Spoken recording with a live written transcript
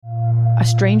a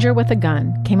stranger with a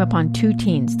gun came upon two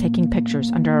teens taking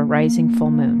pictures under a rising full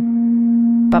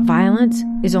moon. But violence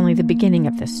is only the beginning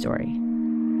of this story.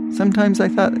 Sometimes I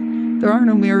thought, there are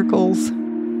no miracles.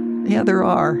 Yeah, there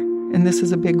are, and this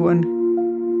is a big one.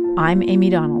 I'm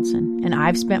Amy Donaldson, and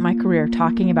I've spent my career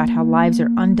talking about how lives are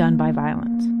undone by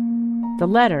violence. The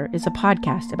Letter is a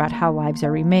podcast about how lives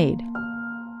are remade.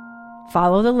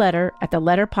 Follow The Letter at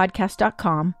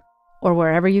theletterpodcast.com or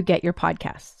wherever you get your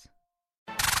podcasts.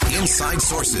 Inside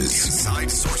Sources.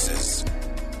 Inside Sources.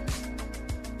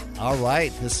 All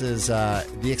right, this is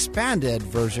the expanded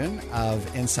version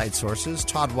of Inside Sources.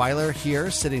 Todd Weiler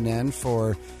here, sitting in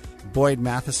for Boyd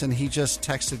Matheson. He just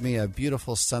texted me a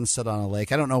beautiful sunset on a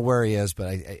lake. I don't know where he is,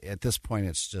 but at this point,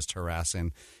 it's just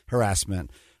harassment.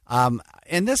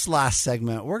 In this last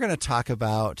segment, we're going to talk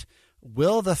about,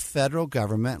 will the federal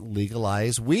government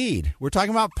legalize weed? We're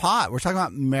talking about pot. We're talking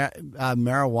about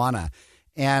marijuana.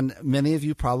 And many of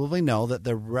you probably know that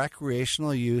the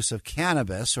recreational use of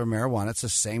cannabis or marijuana, it's the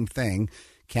same thing.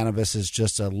 Cannabis is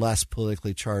just a less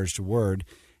politically charged word,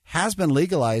 has been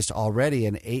legalized already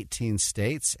in 18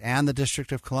 states and the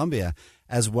District of Columbia,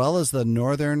 as well as the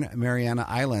Northern Mariana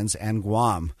Islands and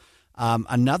Guam.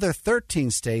 Another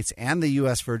 13 states and the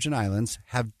U.S. Virgin Islands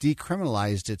have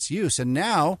decriminalized its use. And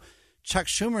now Chuck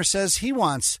Schumer says he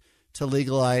wants to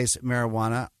legalize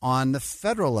marijuana on the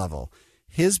federal level.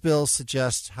 His bill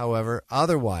suggests, however,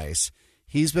 otherwise.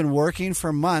 He's been working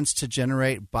for months to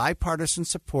generate bipartisan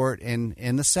support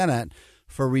in the Senate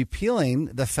for repealing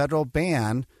the federal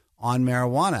ban on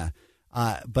marijuana.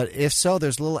 But if so,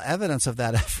 there's little evidence of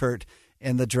that effort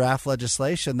in the draft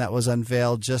legislation that was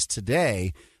unveiled just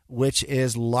today, which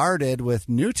is larded with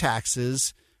new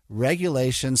taxes,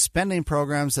 regulations, spending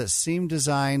programs that seem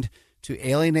designed to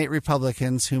alienate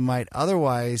Republicans who might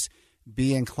otherwise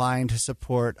be inclined to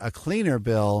support a cleaner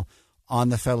bill on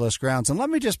the Federalist grounds. And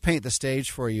let me just paint the stage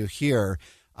for you here.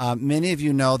 Many of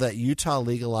you know that Utah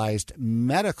legalized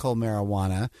medical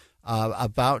marijuana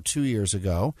about 2 years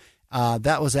ago.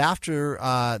 That was after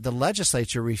the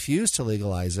legislature refused to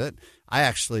legalize it. I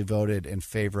actually voted in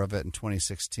favor of it in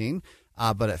 2016,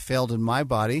 but it failed in my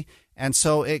body. And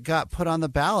so it got put on the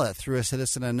ballot through a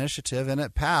citizen initiative, and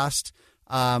it passed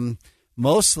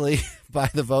mostly by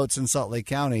the votes in Salt Lake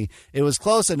County. It was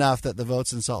close enough that the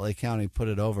votes in Salt Lake County put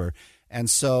it over. And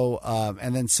so,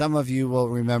 and then some of you will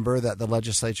remember that the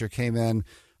legislature came in,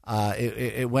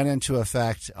 it went into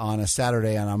effect on a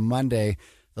Saturday, and on Monday,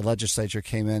 the legislature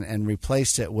came in and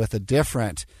replaced it with a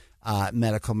different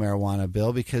medical marijuana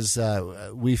bill because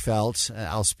we felt,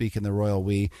 I'll speak in the royal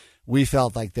we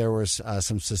felt like there was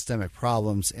some systemic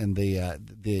problems in the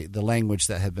language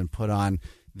that had been put on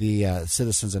the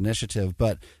Citizens Initiative.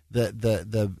 But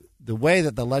the way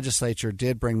that the legislature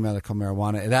did bring medical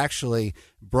marijuana, it actually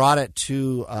brought it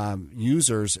to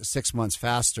users 6 months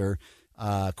faster,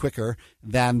 quicker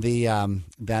than the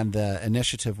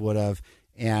initiative would have,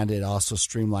 and it also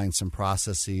streamlined some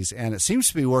processes. And it seems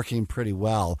to be working pretty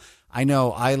well. I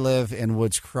know I live in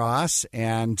Woods Cross,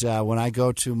 and when I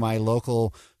go to my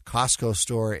local Costco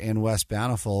store in West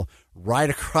Bountiful, right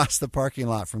across the parking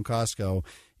lot from Costco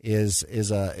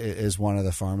is one of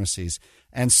the pharmacies.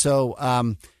 And so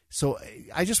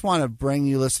I just want to bring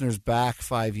you listeners back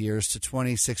 5 years to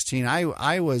 2016.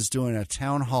 I was doing a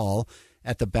town hall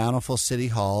at the Bountiful City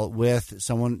Hall with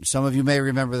someone, some of you may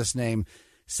remember this name,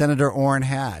 Senator Orrin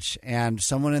Hatch, and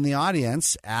someone in the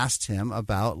audience asked him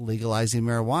about legalizing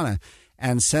marijuana.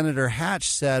 And Senator Hatch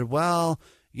said, well,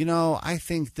 I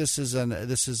think this is an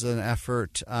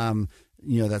effort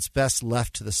that's best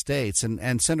left to the states.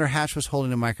 And Senator Hatch was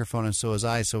holding a microphone, and so was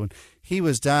I. So when he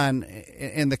was done,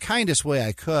 in the kindest way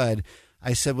I could,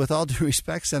 I said, with all due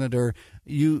respect, Senator,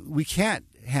 we can't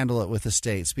handle it with the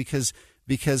states because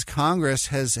Congress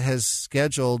has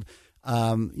scheduled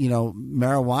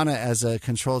marijuana as a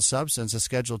controlled substance, a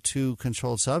Schedule II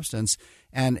controlled substance,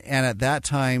 and at that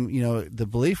time, the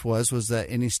belief was that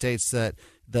any states that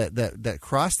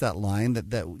crossed that line,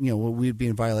 that we'd be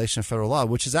in violation of federal law,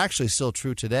 which is actually still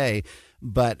true today.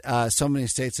 But so many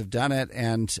states have done it,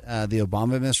 and the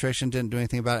Obama administration didn't do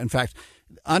anything about it. In fact,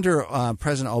 under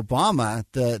President Obama,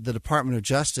 the Department of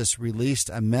Justice released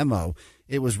a memo.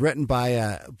 It was written by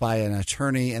an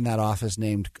attorney in that office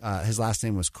named his last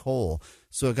name was Cole.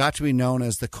 So it got to be known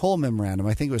as the Cole Memorandum.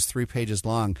 I think it was 3 pages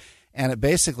long, and it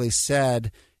basically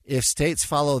said, if states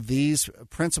follow these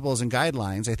principles and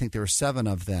guidelines, I think there were 7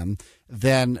 of them,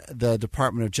 then the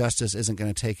Department of Justice isn't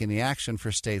going to take any action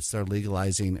for states that are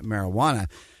legalizing marijuana.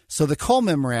 So the Cole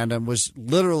Memorandum was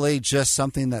literally just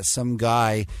something that some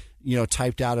guy,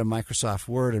 typed out in Microsoft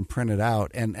Word and printed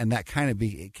out, and that kind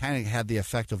of had the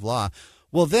effect of law.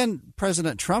 Well, then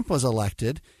President Trump was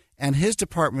elected, And his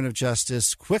Department of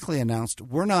Justice quickly announced,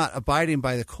 we're not abiding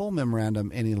by the Cole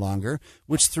Memorandum any longer,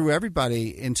 which threw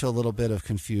everybody into a little bit of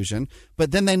confusion. But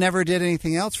then they never did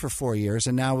anything else for 4 years.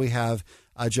 And now we have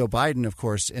Joe Biden, of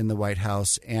course, in the White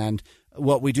House. And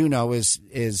what we do know is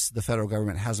the federal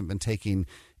government hasn't been taking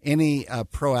any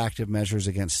proactive measures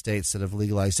against states that have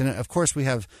legalized. And, of course, we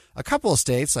have a couple of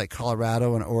states like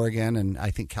Colorado and Oregon and I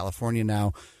think California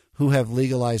now who have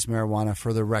legalized marijuana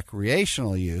for the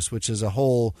recreational use, which is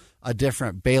a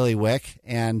different bailiwick.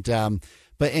 And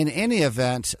but in any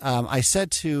event, I said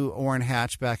to Orrin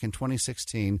Hatch back in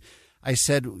 2016, I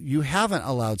said, you haven't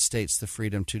allowed states the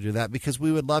freedom to do that because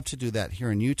we would love to do that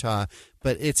here in Utah,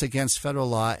 but it's against federal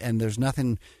law and there's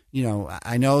nothing,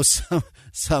 I know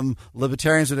some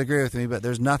libertarians would agree with me, but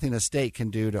there's nothing a state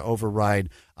can do to override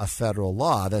a federal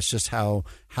law. That's just how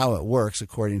it works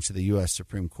according to the U.S.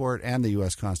 Supreme Court and the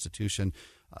U.S. Constitution,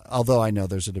 although I know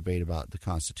there's a debate about the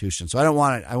Constitution. So I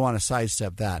want to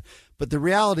sidestep that. But the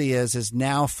reality is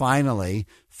now finally,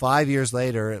 5 years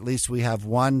later, at least we have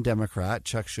one Democrat,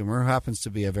 Chuck Schumer, who happens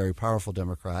to be a very powerful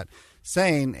Democrat,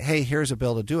 saying, hey, here's a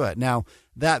bill to do it. Now,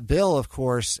 that bill, of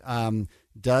course,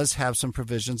 does have some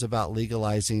provisions about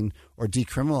legalizing or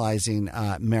decriminalizing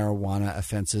marijuana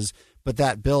offenses, but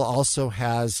that bill also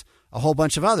has a whole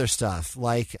bunch of other stuff,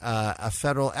 like a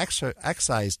federal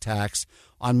excise tax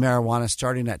on marijuana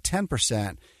starting at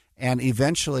 10% and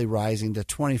eventually rising to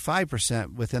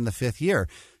 25% within the fifth year.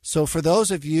 So for those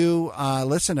of you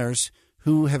listeners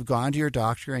who have gone to your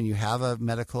doctor and you have a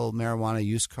medical marijuana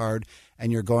use card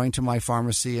and you're going to my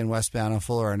pharmacy in West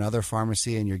Bountiful or another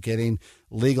pharmacy and you're getting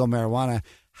legal marijuana,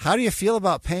 how do you feel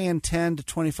about paying 10 to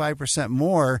 25%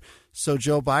 more so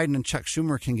Joe Biden and Chuck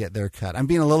Schumer can get their cut? I'm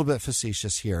being a little bit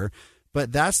facetious here,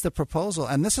 but that's the proposal.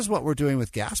 And this is what we're doing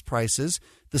with gas prices.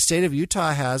 The state of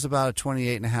Utah has about a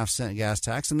 28.5-cent gas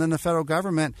tax, and then the federal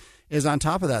government is on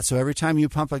top of that. So every time you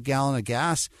pump a gallon of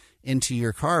gas into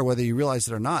your car, whether you realize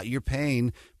it or not, you're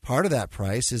paying part of that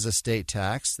price is a state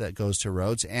tax that goes to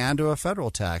roads and to a federal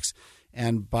tax.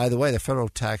 And by the way, the federal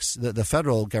tax, the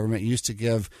federal government used to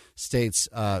give states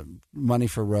money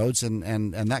for roads,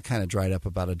 and that kind of dried up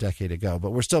about a decade ago.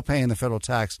 But we're still paying the federal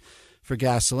tax for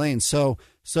gasoline. So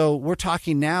we're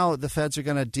talking now the feds are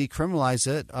going to decriminalize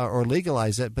it or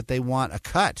legalize it, but they want a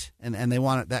cut, and they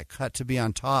want that cut to be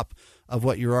on top of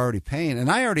what you're already paying. And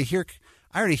I already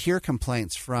hear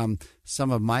complaints from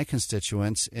some of my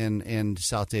constituents in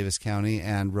South Davis County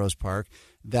and Rose Park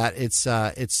that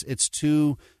it's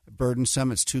too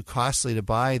burdensome, it's too costly to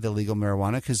buy the legal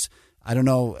marijuana because I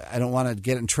don't want to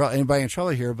get anybody in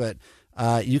trouble here, but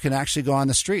you can actually go on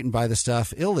the street and buy the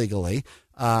stuff illegally.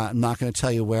 I'm not going to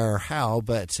tell you where or how,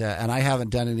 but and I haven't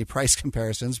done any price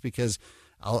comparisons because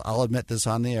I'll admit this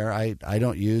on the air. I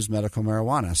don't use medical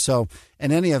marijuana. So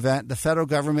in any event, the federal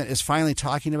government is finally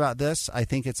talking about this. I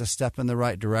think it's a step in the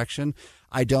right direction.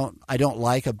 I don't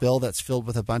like a bill that's filled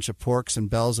with a bunch of porks and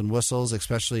bells and whistles,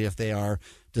 especially if they are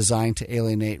designed to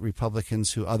alienate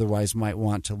Republicans who otherwise might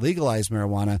want to legalize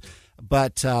marijuana.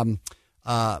 But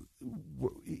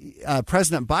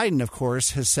President Biden, of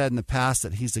course, has said in the past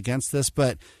that he's against this,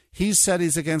 but he's said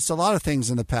he's against a lot of things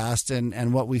in the past.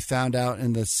 And what we found out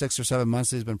in the 6 or 7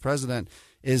 months that he's been president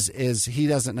is he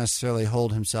doesn't necessarily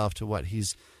hold himself to what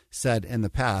he's said in the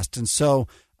past. And so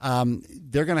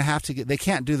they're going to have to they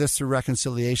can't do this through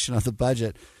reconciliation of the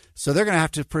budget. So they're going to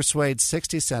have to persuade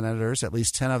 60 senators, at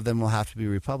least 10 of them will have to be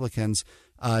Republicans,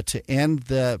 to end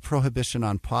the prohibition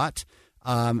on pot.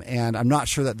 And I'm not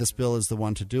sure that this bill is the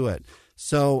one to do it.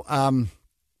 So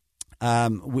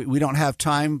we don't have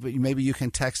time, but maybe you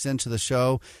can text into the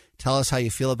show. Tell us how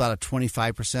you feel about a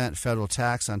 25% federal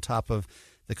tax on top of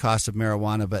the cost of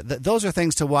marijuana. But those are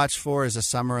things to watch for as the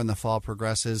summer and the fall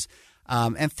progresses.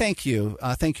 And thank you.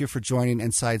 Thank you for joining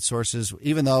Inside Sources.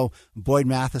 Even though Boyd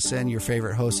Matheson, your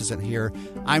favorite host, isn't here,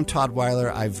 I'm Todd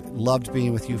Weiler. I've loved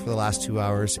being with you for the last 2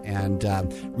 hours. And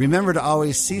remember to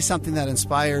always see something that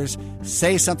inspires,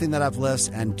 say something that uplifts,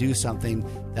 and do something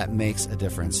that makes a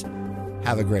difference.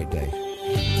 Have a great day.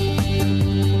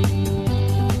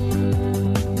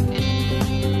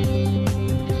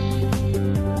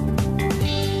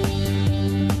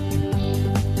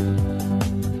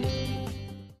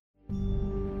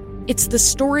 It's the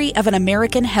story of an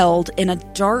American held in a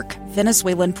dark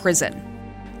Venezuelan prison.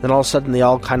 Then all of a sudden they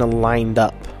all kind of lined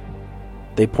up.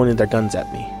 They pointed their guns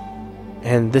at me.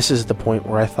 And this is the point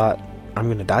where I thought, I'm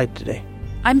going to die today.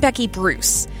 I'm Becky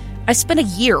Bruce. I spent a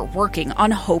year working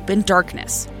on Hope in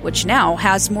Darkness, which now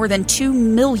has more than 2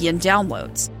 million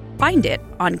downloads. Find it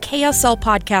on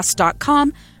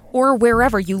kslpodcast.com or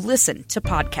wherever you listen to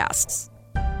podcasts.